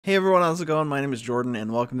Hey everyone, how's it going? My name is Jordan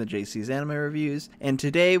and welcome to JC's Anime Reviews, and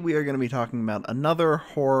today we are going to be talking about another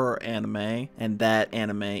horror anime, and that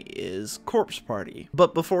anime is Corpse Party.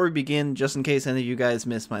 But before we begin, just in case any of you guys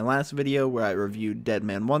missed my last video where I reviewed Dead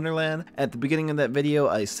Man Wonderland, at the beginning of that video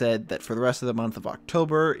I said that for the rest of the month of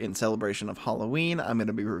October, in celebration of Halloween, I'm going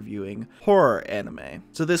to be reviewing horror anime.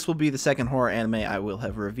 So this will be the second horror anime I will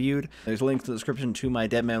have reviewed. There's a link in the description to my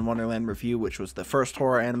Dead Man Wonderland review, which was the first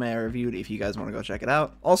horror anime I reviewed if you guys want to go check it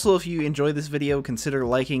out. Also, if you enjoy this video, consider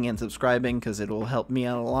liking and subscribing because it will help me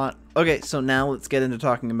out a lot. Okay, so now let's get into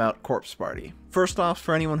talking about Corpse Party. First off,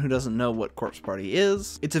 for anyone who doesn't know what Corpse Party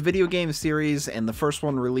is, it's a video game series, and the first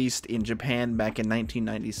one released in Japan back in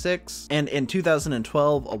 1996, and in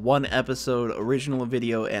 2012 a one-episode original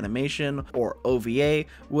video animation, or OVA,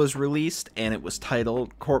 was released, and it was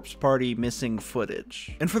titled Corpse Party Missing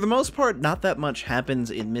Footage. And for the most part, not that much happens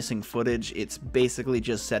in Missing Footage, it's basically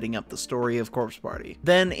just setting up the story of Corpse Party.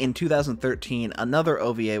 Then, in 2013, another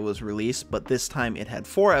OVA was released, but this time it had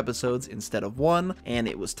 4 episodes instead of 1, and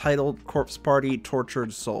it was titled Corpse Party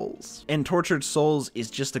Tortured Souls. And Tortured Souls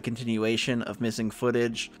is just a continuation of Missing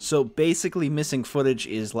Footage, so basically Missing Footage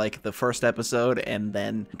is like the first episode, and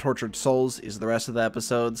then Tortured Souls is the rest of the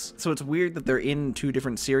episodes. So it's weird that they're in 2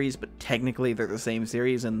 different series, but technically they're the same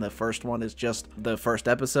series, and the first one is just the first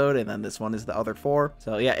episode, and then this one is the other 4.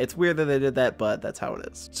 So yeah, it's weird that they did that, but that's how it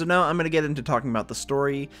is. So now I'm going to get into talking about the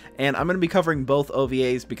story, and I'm going to be covering both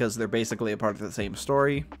OVAs because they're basically a part of the same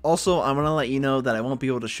story. Also, I'm going to let you know that I won't be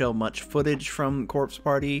able to show much footage from Corpse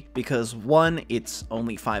Party because 1, it's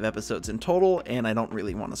only 5 episodes in total and I don't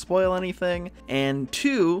really want to spoil anything, and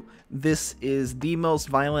 2, this is the most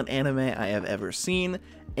violent anime I have ever seen,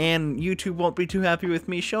 and YouTube won't be too happy with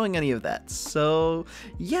me showing any of that. So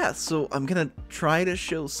yeah, so I'm gonna try to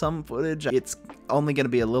show some footage. It's only gonna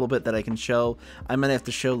be a little bit that I can show. I'm gonna have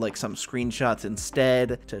to show like some screenshots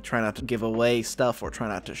instead to try not to give away stuff or try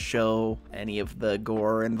not to show any of the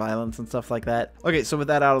gore and violence and stuff like that. Okay, so with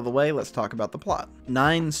that out of the way, let's talk about the plot.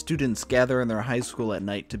 9 students gather in their high school at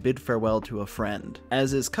night to bid farewell to a friend,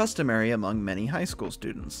 as is customary among many high school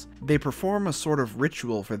students. They perform a sort of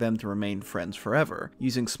ritual for them to remain friends forever,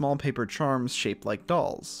 using small paper charms shaped like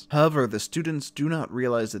dolls. However, the students do not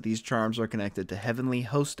realize that these charms are connected to Heavenly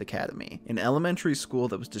Host Academy, an elementary school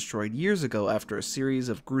that was destroyed years ago after a series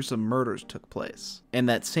of gruesome murders took place. And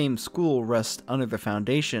that same school rests under the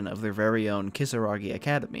foundation of their very own Kisaragi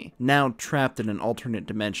Academy, now trapped in an alternate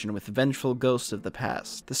dimension with vengeful ghosts of the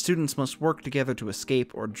past. The students must work together to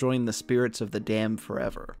escape or join the spirits of the damned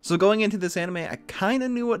forever. So going into this anime, I kinda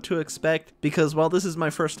knew what to expect, because while this is my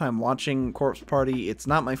first time watching Corpse Party, it's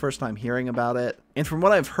not my first time hearing about it. And from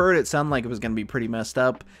what I've heard, it sounded like it was going to be pretty messed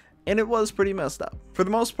up. And it was pretty messed up. For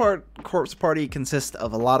the most part, Corpse Party consists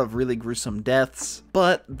of a lot of really gruesome deaths,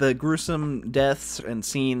 but the gruesome deaths and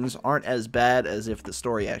scenes aren't as bad as if the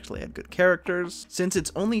story actually had good characters. Since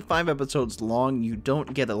it's only 5 episodes long, you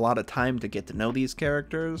don't get a lot of time to get to know these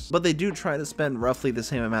characters, but they do try to spend roughly the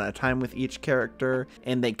same amount of time with each character,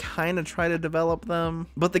 and they kind of try to develop them.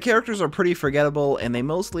 But the characters are pretty forgettable, and they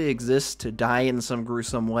mostly exist to die in some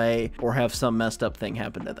gruesome way or have some messed up thing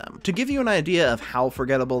happen to them. To give you an idea of how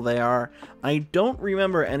forgettable they are, I don't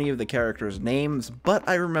remember any of the characters' names, but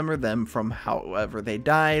I remember them from however they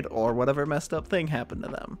died or whatever messed up thing happened to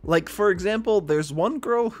them. Like, for example, there's one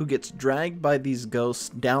girl who gets dragged by these ghosts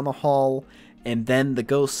down a hall, and then the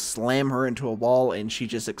ghosts slam her into a wall and she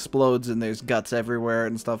just explodes and there's guts everywhere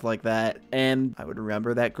and stuff like that. And I would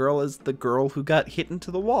remember that girl as the girl who got hit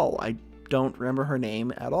into the wall. I don't remember her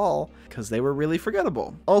name at all because they were really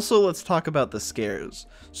forgettable. Also, let's talk about the scares.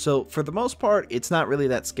 So for the most part, it's not really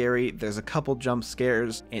that scary. There's a couple jump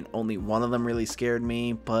scares and only one of them really scared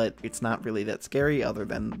me, but it's not really that scary other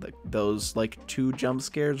than those like 2 jump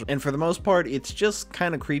scares. And for the most part, it's just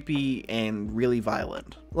kind of creepy and really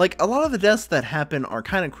violent. Like, a lot of the deaths that happen are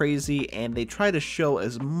kind of crazy, and they try to show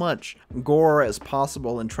as much gore as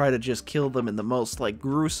possible and try to just kill them in the most, like,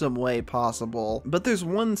 gruesome way possible. But there's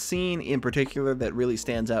one scene in particular that really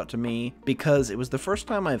stands out to me, because it was the first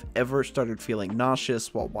time I've ever started feeling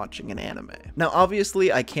nauseous while watching an anime. Now,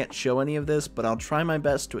 obviously, I can't show any of this, but I'll try my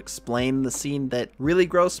best to explain the scene that really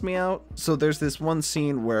grossed me out. So there's this one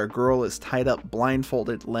scene where a girl is tied up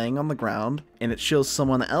blindfolded laying on the ground, and it shows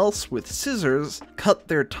someone else with scissors cut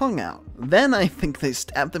their tongue out. Then I think they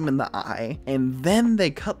stab them in the eye, and then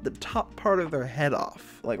they cut the top part of their head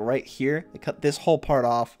off. Like right here, they cut this whole part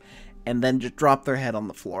off, and then just drop their head on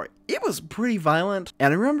the floor. it was pretty violent,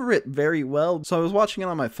 and I remember it very well. So I was watching it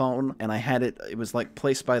on my phone, and I had it was like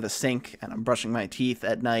placed by the sink, and I'm brushing my teeth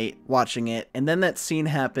at night watching it, and then that scene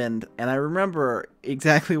happened, and I remember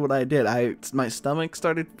exactly what I did. My stomach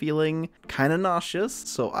started feeling kind of nauseous,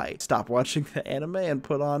 so I stopped watching the anime and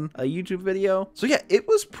put on a YouTube video. So yeah, it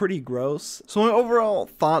was pretty gross. So my overall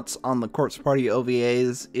thoughts on the Corpse Party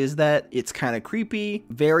OVAs is that it's kind of creepy,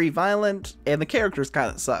 very violent, and the characters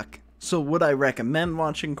kind of suck. So would I recommend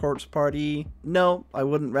watching Corpse Party? No, I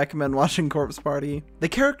wouldn't recommend watching Corpse Party. The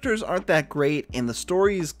characters aren't that great, and the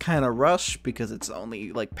story's kind of rushed because it's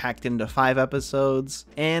only like packed into 5 episodes,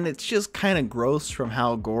 and it's just kind of gross from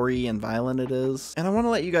how gory and violent it is. And I want to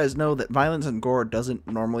let you guys know that violence and gore doesn't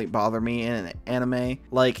normally bother me in an anime.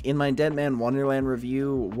 Like in my Dead Man Wonderland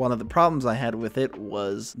review, one of the problems I had with it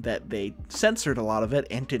was that they censored a lot of it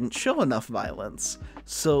and didn't show enough violence.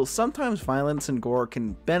 So sometimes violence and gore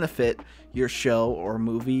can benefit your show or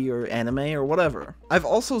movie or anime or whatever. I've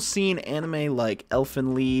also seen anime like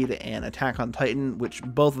Elfen Lied and Attack on Titan, which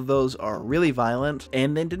both of those are really violent,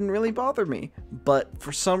 and they didn't really bother me. But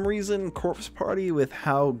for some reason, Corpse Party, with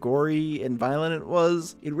how gory and violent it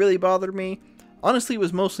was, it really bothered me. Honestly, it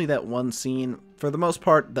was mostly that one scene. For the most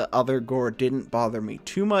part, the other gore didn't bother me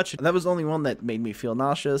too much. That was the only one that made me feel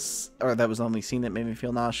nauseous, or that was the only scene that made me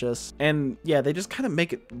feel nauseous. And yeah, they just kind of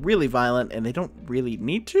make it really violent, and they don't really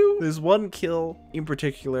need to. There's one kill in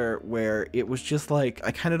particular where it was just like, I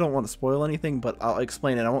kind of don't want to spoil anything, but I'll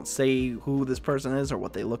explain it. I won't say who this person is or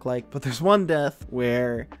what they look like, but there's one death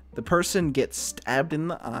where the person gets stabbed in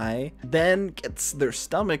the eye, then gets their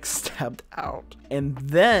stomach stabbed out, and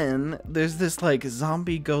then there's this like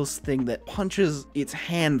zombie ghost thing that punches its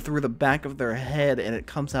hand through the back of their head and it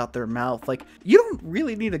comes out their mouth. Like, you don't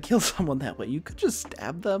really need to kill someone that way. You could just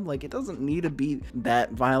stab them. Like, it doesn't need to be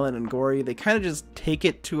that violent and gory. They kind of just take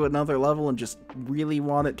it to another level and just really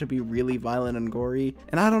want it to be really violent and gory.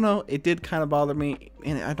 And I don't know, it did kind of bother me,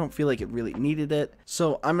 and I don't feel like it really needed it.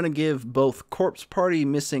 So I'm gonna give both Corpse Party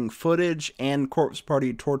Missing Footage and Corpse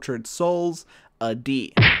Party Tortured Souls a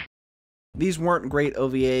D. These weren't great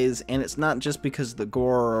OVAs, and it's not just because the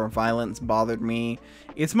gore or violence bothered me.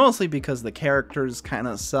 It's mostly because the characters kind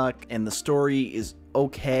of suck, and the story is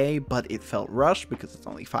okay, but it felt rushed because it's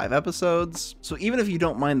only 5 episodes. So even if you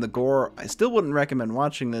don't mind the gore, I still wouldn't recommend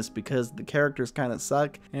watching this because the characters kind of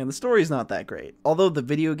suck and the story's not that great. Although the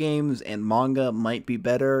video games and manga might be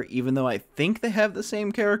better, even though I think they have the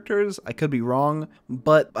same characters, I could be wrong,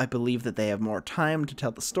 but I believe that they have more time to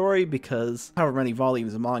tell the story because however many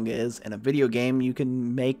volumes a manga is, and a video game you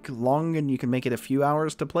can make long and you can make it a few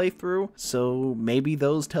hours to play through, so maybe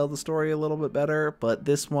those tell the story a little bit better, but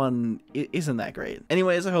this one isn't that great.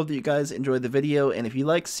 Anyways, I hope that you guys enjoyed the video, and if you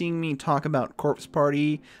like seeing me talk about Corpse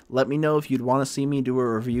Party, let me know if you'd want to see me do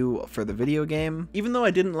a review for the video game. Even though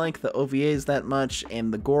I didn't like the OVAs that much,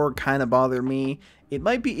 and the gore kind of bothered me, it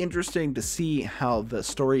might be interesting to see how the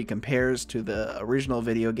story compares to the original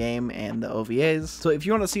video game and the OVAs. So if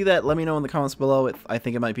you want to see that, let me know in the comments below. I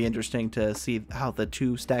think it might be interesting to see how the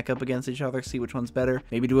two stack up against each other, see which one's better.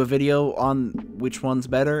 Maybe do a video on which one's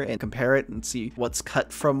better and compare it and see what's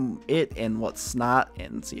cut from it and what's not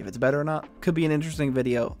and see if it's better or not. Could be an interesting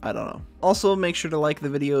video, I don't know. Also, make sure to like the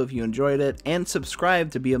video if you enjoyed it, and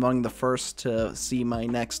subscribe to be among the first to see my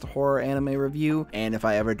next horror anime review, and if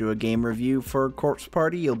I ever do a game review for Corpse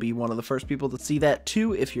Party, you'll be one of the first people to see that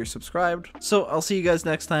too if you're subscribed. So I'll see you guys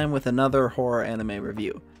next time with another horror anime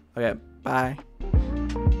review. Okay, bye.